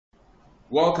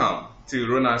Welcome to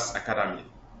RONAS Academy,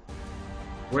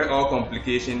 where all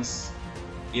complications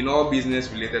in all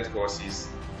business-related courses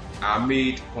are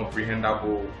made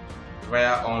comprehensible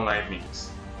via online means,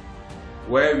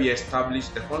 where we establish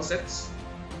the concepts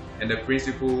and the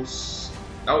principles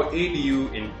that will aid you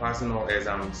in passing all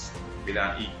exams with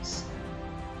an ease.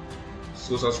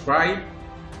 So subscribe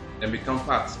and become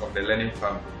part of the learning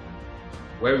family,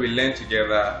 where we learn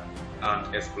together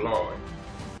and explore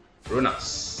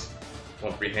RONAS,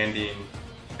 comprehending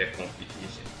the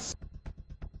complications.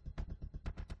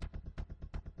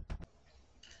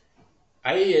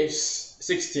 IAS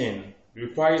 16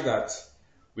 requires that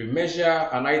we measure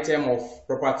an item of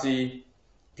property,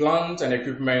 plant and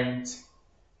equipment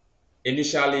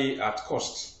initially at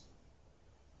cost.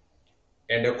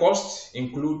 And the costs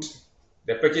include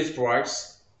the purchase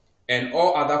price and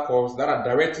all other costs that are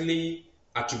directly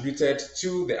attributed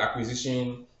to the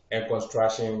acquisition and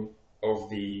construction of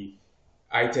the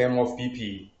item of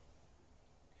PP.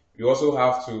 We also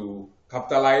have to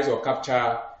capitalize or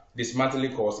capture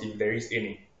dismantling costs if there is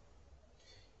any.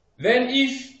 Then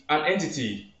if an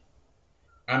entity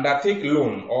undertakes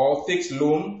loan or takes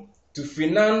loan to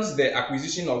finance the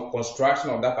acquisition or construction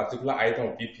of that particular item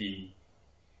of PP,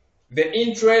 the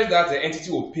interest that the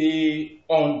entity will pay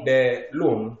on the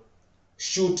loan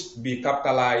should be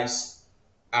capitalized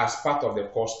as part of the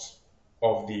cost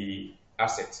of the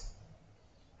asset.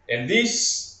 And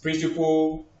this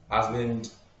principle has been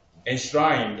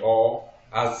enshrined or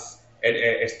has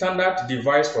a standard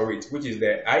device for it, which is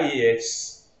the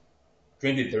IAS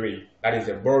 23, that is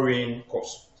the borrowing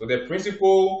cost. So the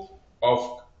principle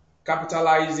of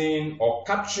capitalizing or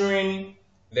capturing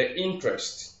the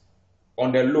interest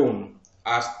on the loan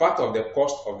as part of the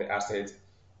cost of the asset,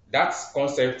 that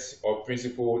concept or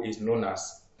principle is known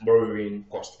as borrowing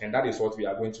cost, and that is what we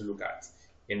are going to look at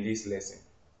in this lesson.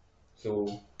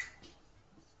 So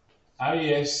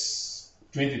IAS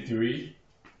 23,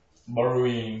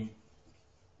 borrowing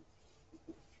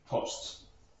cost.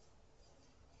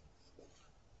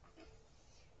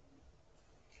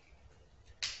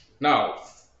 Now,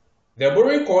 the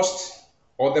borrowing cost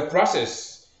or the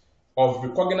process of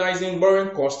recognizing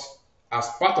borrowing cost as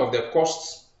part of the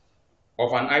cost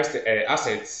of an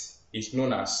asset is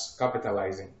known as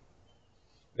capitalizing.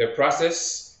 The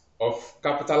process of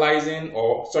capitalizing,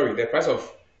 the process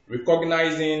of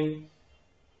recognizing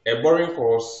a borrowing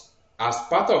cost as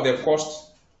part of the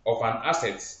cost of an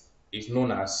asset is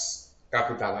known as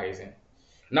capitalizing.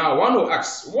 Now, one will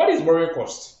ask, what is borrowing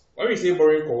cost? When we say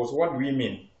borrowing cost, what do we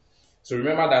mean? So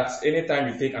remember that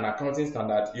anytime you take an accounting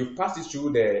standard, you pass it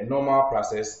through the normal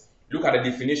process, look at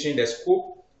the definition, the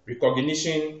scope,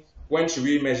 recognition, when should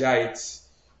we measure it,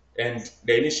 and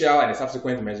the initial and the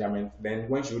subsequent measurement, then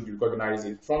when should you recognize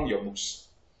it from your books.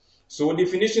 So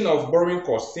definition of borrowing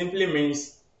cost simply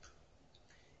means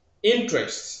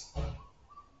interest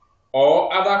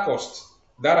or other costs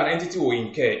that an entity will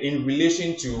incur in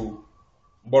relation to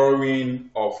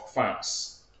borrowing of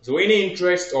funds. So any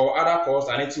interest or other costs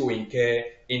an entity will incur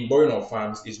in borrowing of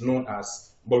funds is known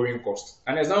as borrowing cost.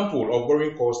 An example of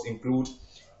borrowing costs include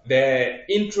the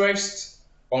interest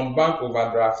on bank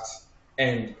overdraft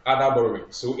and other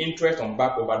borrowings. So interest on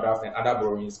bank overdraft and other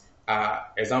borrowings are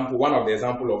one of the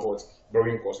examples of what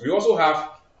borrowing costs. We also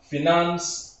have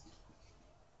finance.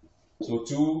 So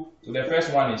the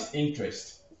first one is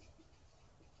interest.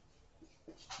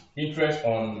 Interest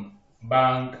on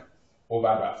bank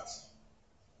overdraft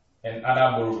and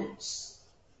other borrowings.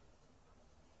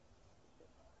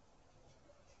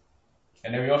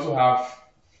 And then we also have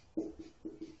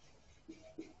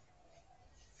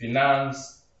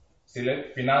finance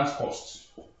costs.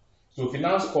 So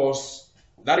finance costs,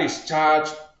 that is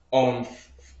charged on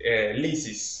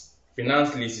leases,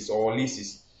 finance leases or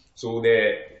leases. So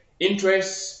the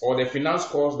interest or the finance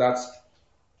cost that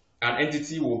an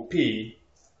entity will pay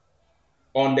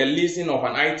on the leasing of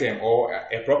an item or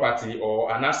a property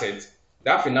or an asset,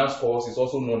 that finance cost is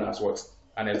also known as what?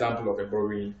 An example of a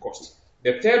borrowing cost.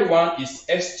 The third one is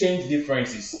exchange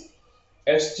differences.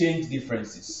 Exchange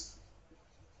differences.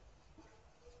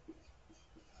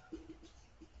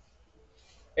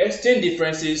 Exchange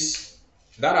differences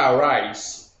that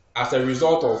arise as a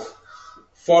result of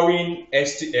foreign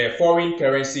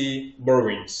currency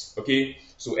borrowings. Okay,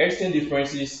 so exchange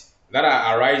differences that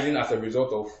are arising as a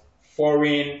result of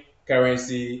foreign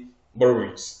currency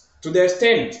borrowings, to the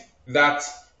extent that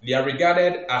they are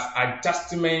regarded as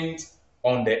adjustment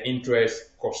on the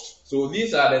interest cost. So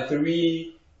these are the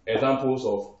three examples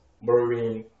of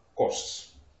borrowing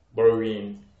costs.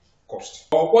 Borrowing cost.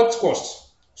 Or what cost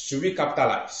should we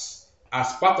capitalize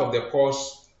as part of the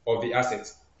cost of the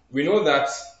asset? We know that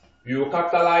we will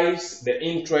capitalize the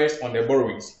interest on the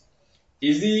borrowings.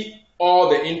 Is it all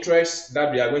the interest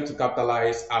that we are going to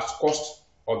capitalize as cost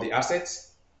of the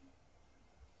assets?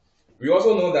 We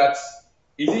also know that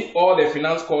is it all the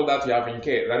finance cost that we have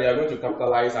incurred that we are going to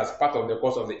capitalize as part of the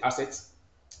cost of the assets?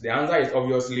 The answer is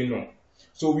obviously no.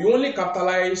 So we only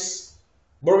capitalize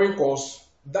borrowing costs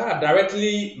that are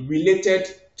directly related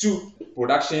to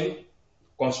production,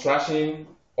 construction,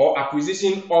 or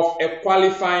acquisition of a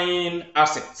qualifying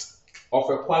asset. Of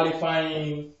a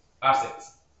qualifying asset.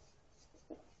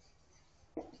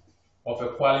 Of a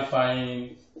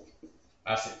qualifying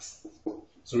asset.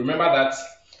 So remember that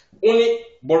only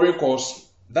borrowing costs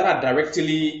that are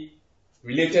directly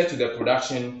related to the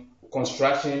production,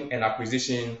 construction, and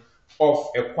acquisition of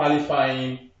a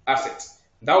qualifying asset,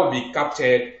 that will be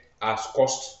captured as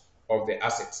cost of the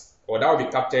asset, or that will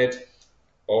be captured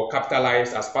or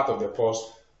capitalized as part of the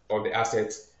cost of the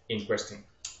asset in question.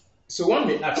 So one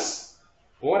may ask,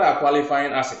 what are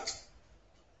qualifying assets?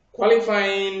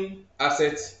 Qualifying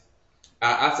assets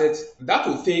are assets that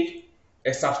will take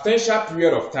a substantial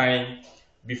period of time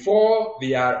before they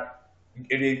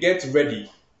get ready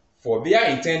for their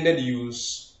intended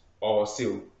use or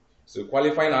sale. So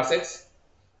qualifying assets,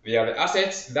 they are the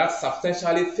assets that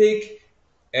substantially take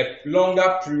a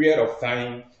longer period of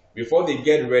time before they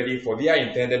get ready for their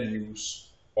intended use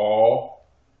or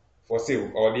for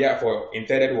sale, or for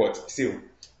intended what? Sale.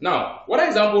 Now, what are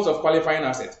examples of qualifying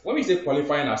assets? When we say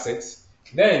qualifying assets,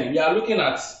 then we are looking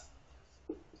at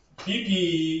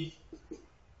PPE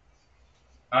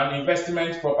and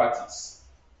investment properties.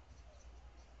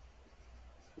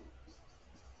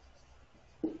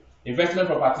 Investment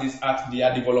properties at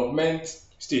their development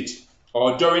stage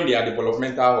or during their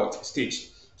developmental stage.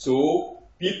 So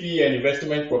PPE and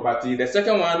investment property. The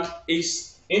second one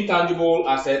is intangible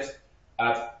assets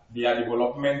at their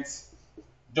development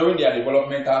during their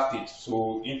developmental stage.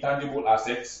 So intangible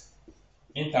assets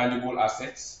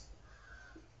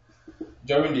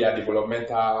during their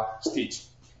developmental stage.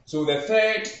 So the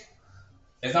third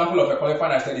example of a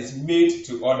qualifying asset is made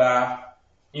to order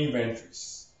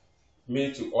inventories.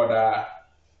 Made to order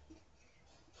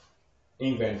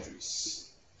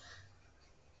inventories.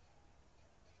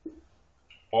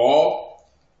 Or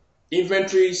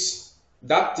inventories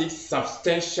that take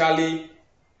substantially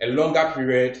a longer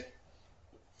period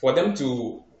for them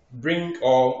to bring,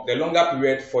 or the longer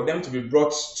period for them to be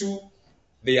brought to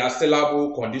their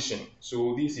sellable condition.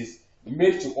 So this is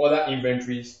made to order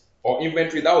inventories, or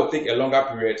inventory that will take a longer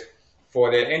period for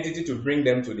the entity to bring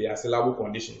them to their sellable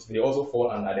conditions. They also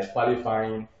fall under the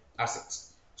qualifying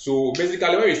assets. So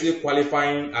basically, when we say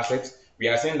qualifying assets, we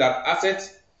are saying that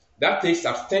assets that take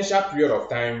substantial period of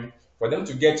time for them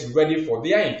to get ready for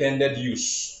their intended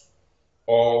use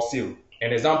or sale.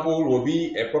 An example will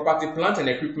be a property, plant and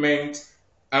equipment,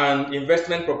 and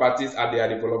investment properties at their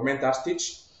developmental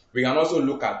stage. We can also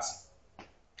look at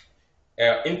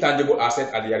intangible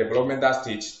assets at their developmental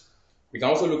stage. We can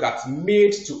also look at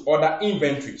made to order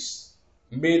inventories.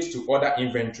 Made to order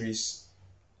inventories,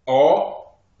 or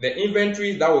the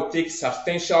inventories that will take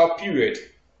substantial period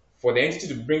for the entity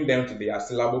to bring them to their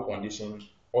sellable condition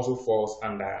also falls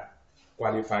under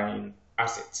qualifying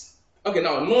assets. Okay,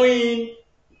 now knowing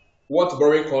what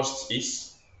borrowing cost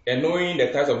is and knowing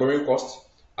the types of borrowing cost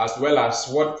as well as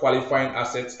what qualifying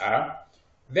assets are,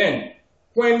 then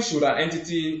when should an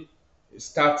entity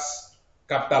start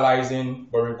capitalizing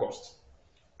borrowing cost?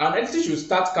 An entity should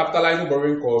start capitalizing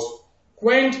borrowing cost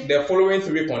when the following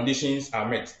three conditions are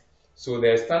met. So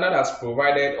the standard has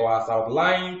provided or has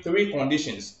outlined three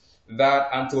conditions that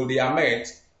until they are met,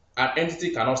 an entity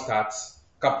cannot start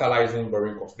capitalizing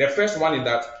borrowing cost. The first one is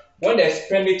that when the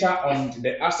expenditure on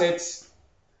the assets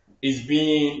is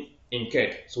being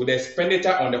incurred. So the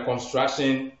expenditure on the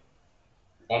construction,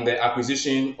 on the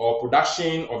acquisition or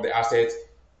production of the asset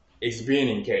is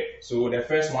being incurred. So the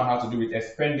first one has to do with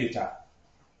expenditure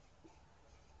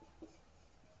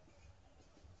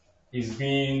is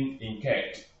being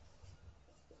incurred.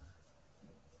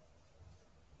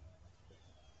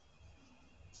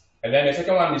 And then the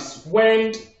second one is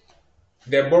when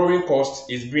the borrowing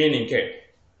cost is being incurred.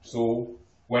 So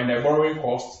when the borrowing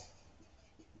cost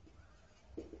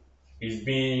is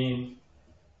being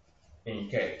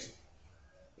incurred.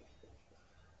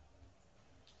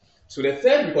 So the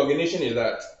third recognition is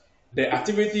that the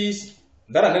activities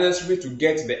that are necessary to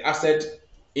get the asset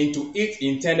into its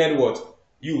intended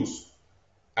use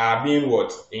are being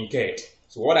incurred.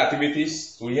 So what activities?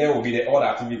 So here will be the other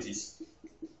activities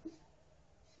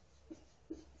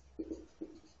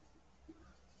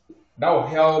that will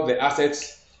help the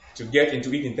assets to get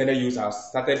into its intended use has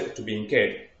started to be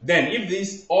incurred. Then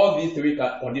if all these three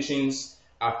conditions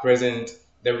are present,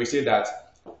 then we say that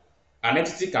an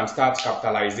entity can start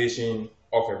capitalization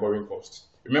of a borrowing cost.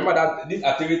 Remember that these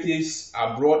activities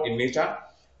are broad in nature.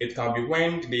 It can be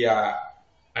when they are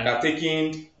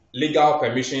undertaking legal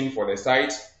permission for the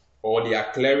site, or they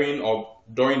are clearing or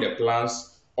drawing the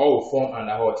plans, or will form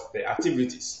under what the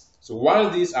activities. So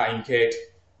once these are incurred,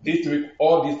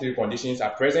 all these three conditions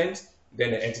are present,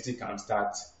 then the entity can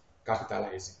start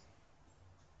capitalizing.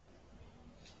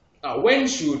 Now, when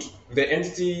should the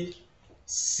entity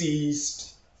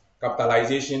cease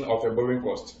capitalization of a borrowing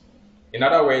cost? In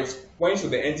other words, when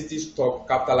should the entity stop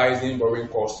capitalizing borrowing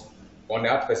costs on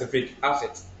that specific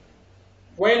asset?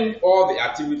 When all the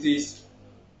activities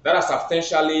that are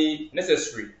substantially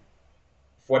necessary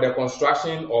for the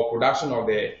construction or production of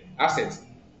the asset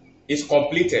is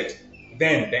completed,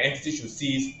 then the entity should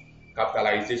cease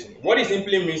capitalization. What it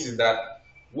simply means is that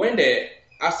when the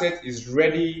asset is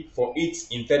ready for its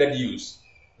intended use,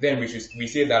 then we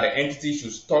say that the entity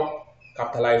should stop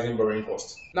capitalizing borrowing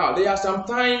costs. Now, there are some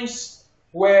times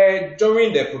where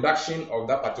during the production of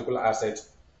that particular asset,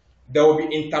 there will be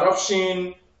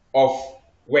interruption of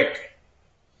work.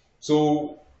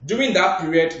 So during that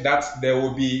period that there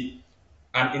will be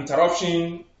an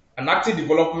interruption, an active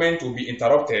development will be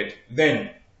interrupted,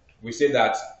 then we say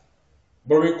that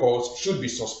borrowing costs should be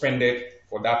suspended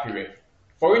for that period.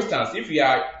 For instance, if we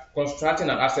are constructing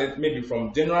an asset maybe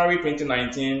from January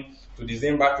 2019 to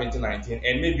December 2019,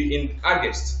 and maybe in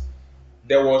August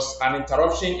there was an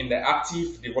interruption in the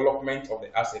active development of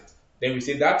the asset, then we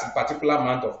say that particular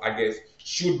month of August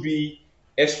should be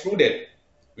excluded.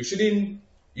 We shouldn't,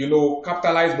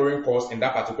 capitalize borrowing costs in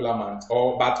that particular month,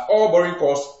 but all borrowing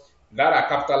costs that are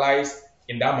capitalized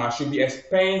in that month should be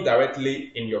expensed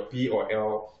directly in your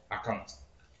P&L account.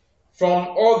 From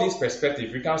all these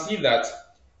perspectives, we can see that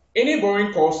any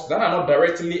borrowing costs that are not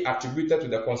directly attributed to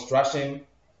the construction,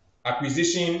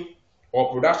 acquisition,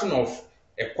 or production of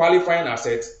a qualifying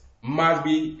asset must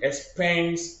be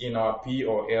expensed in our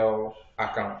P&L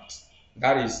account.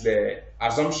 That is the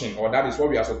assumption, or that is what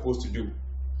we are supposed to do.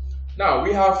 Now,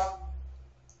 we have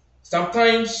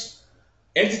sometimes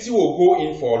entity will go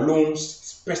in for loans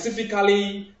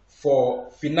specifically for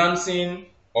financing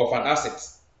of an asset.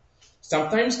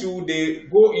 Sometimes too, they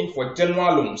go in for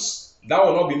general loans that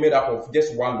will not be made up of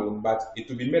just one loan, but it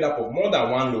will be made up of more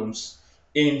than one loans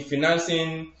in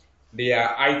financing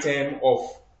their item of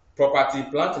property,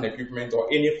 plant and equipment, or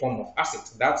any form of asset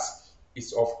that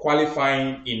is of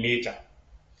qualifying in nature.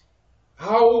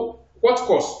 What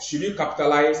cost should you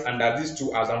capitalize under these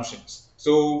two assumptions?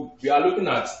 So we are looking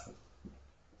at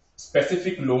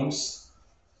specific loans,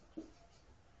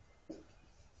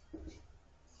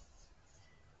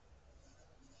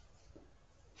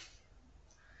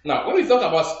 now when we talk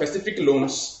about specific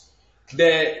loans,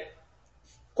 the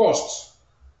cost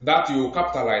that you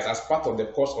capitalize as part of the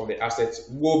cost of the assets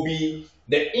will be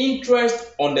the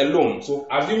interest on the loan. So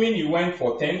assuming you went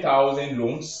for 10,000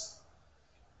 loans,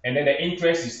 and then the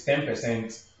interest is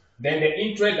 10%, then the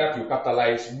interest that you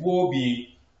capitalize will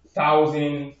be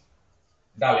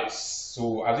 $1,000.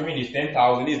 So assuming it's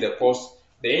 10,000 is the cost,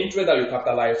 the interest that you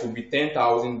capitalize will be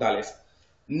 $10,000.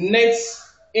 Next,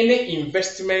 any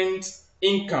investment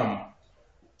income.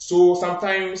 So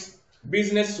sometimes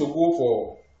businesses will go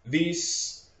for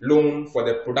this loan for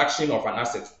the production of an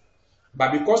asset,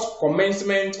 but because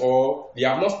commencement or they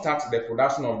have not started the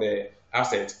production of the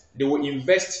asset, they will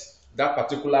invest that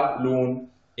particular loan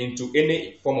into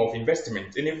any form of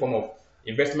investment, any form of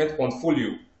investment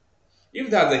portfolio. If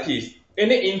that's the case,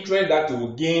 any interest that you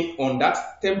will gain on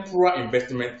that temporary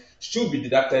investment should be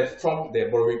deducted from the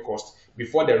borrowing cost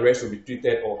before the rest will be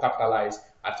treated or capitalized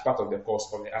as part of the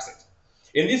cost of the asset.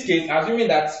 In this case, assuming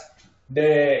that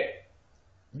the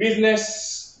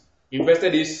business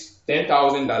invested this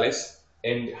 $10,000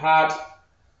 and had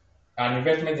an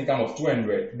investment income of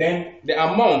 $200, then the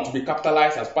amount to be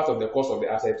capitalized as part of the cost of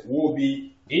the asset will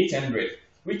be $800,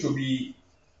 which will be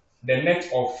the net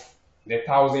of the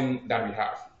 $1,000 that we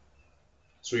have.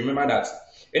 So remember that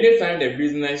anytime the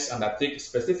business undertakes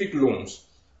specific loans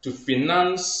to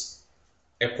finance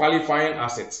a qualifying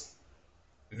asset,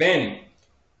 then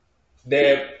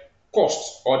the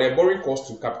cost or the borrowing cost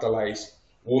to capitalize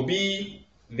will be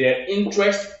the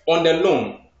interest on the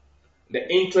loan.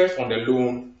 The interest on the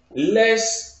loan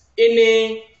less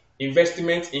any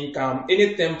investment income,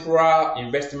 any temporal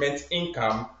investment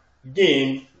income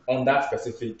gain on that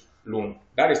specific loan.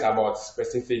 That is about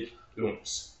specific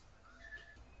loans.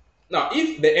 Now,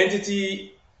 if the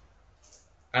entity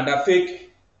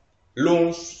undertake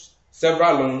loans,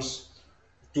 several loans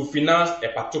to finance a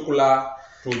particular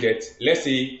project, let's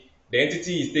say the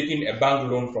entity is taking a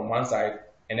bank loan from one side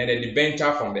and then the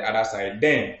debenture from the other side,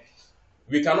 then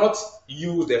we cannot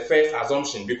use the first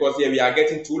assumption because here we are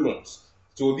getting two loans.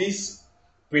 So this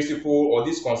principle or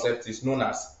this concept is known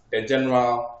as the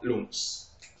general loans.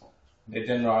 The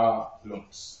general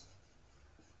loans.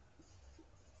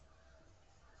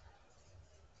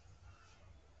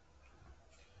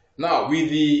 Now, with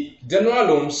the general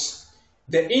loans,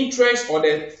 the interest or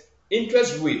the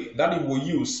interest rate that you will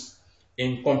use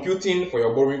in computing for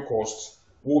your borrowing costs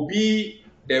will be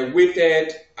the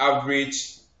weighted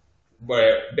average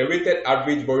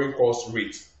borrowing cost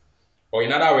rate, or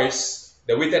in other words,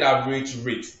 the weighted average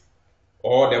rate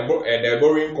or the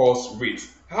borrowing cost rate.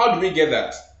 How do we get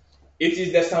that? It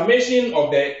is the summation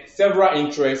of the several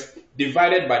interests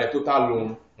divided by the total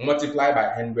loan multiplied by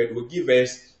 100 will give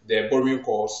us the borrowing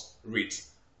cost rate.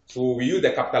 So we use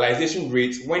the capitalization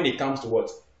rate when it comes to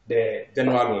what? The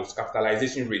general loans,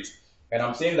 capitalization rate. And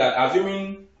I'm saying that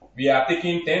assuming we are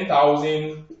taking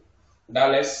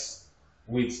 $10,000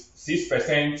 with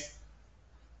 6%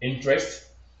 interest,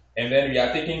 and then we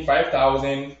are taking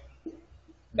 $5,000.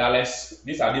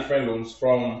 These are different loans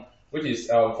from which is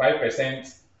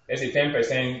 5%, let's say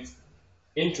 10%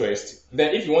 interest.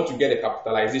 Then if you want to get a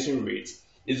capitalization rate,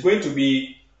 it's going to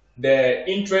be the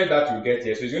interest that you get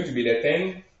here. So it's going to be the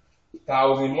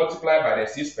 10,000 multiplied by the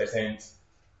 6%,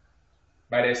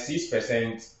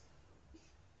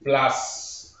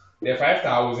 plus the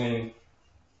 5,000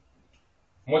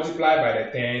 multiplied by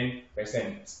the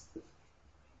 10%.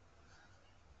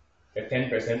 The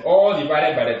 10%, all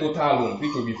divided by the total loan,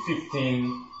 which will be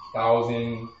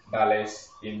 $15,000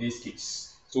 in this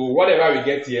case. So whatever we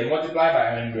get here, multiplied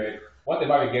by 100,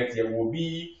 whatever we get here will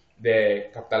be the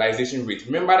capitalization rate.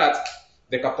 Remember that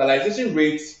the capitalization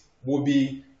rate will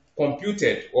be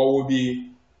computed or will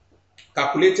be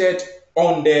calculated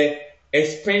on the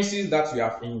expenses that we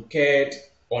have incurred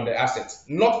on the assets,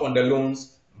 not on the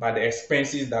loans, but the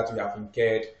expenses that we have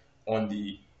incurred on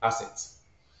the assets.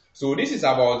 So this is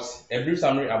about a brief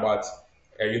summary about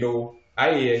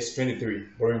IAS 23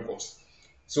 borrowing costs.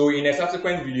 So in a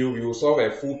subsequent video, we will solve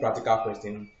a full practical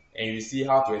question and you will see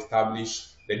how to establish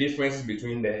the differences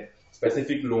between the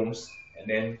specific loans and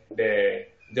then the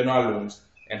general loans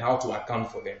and how to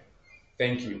account for them.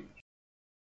 Thank you.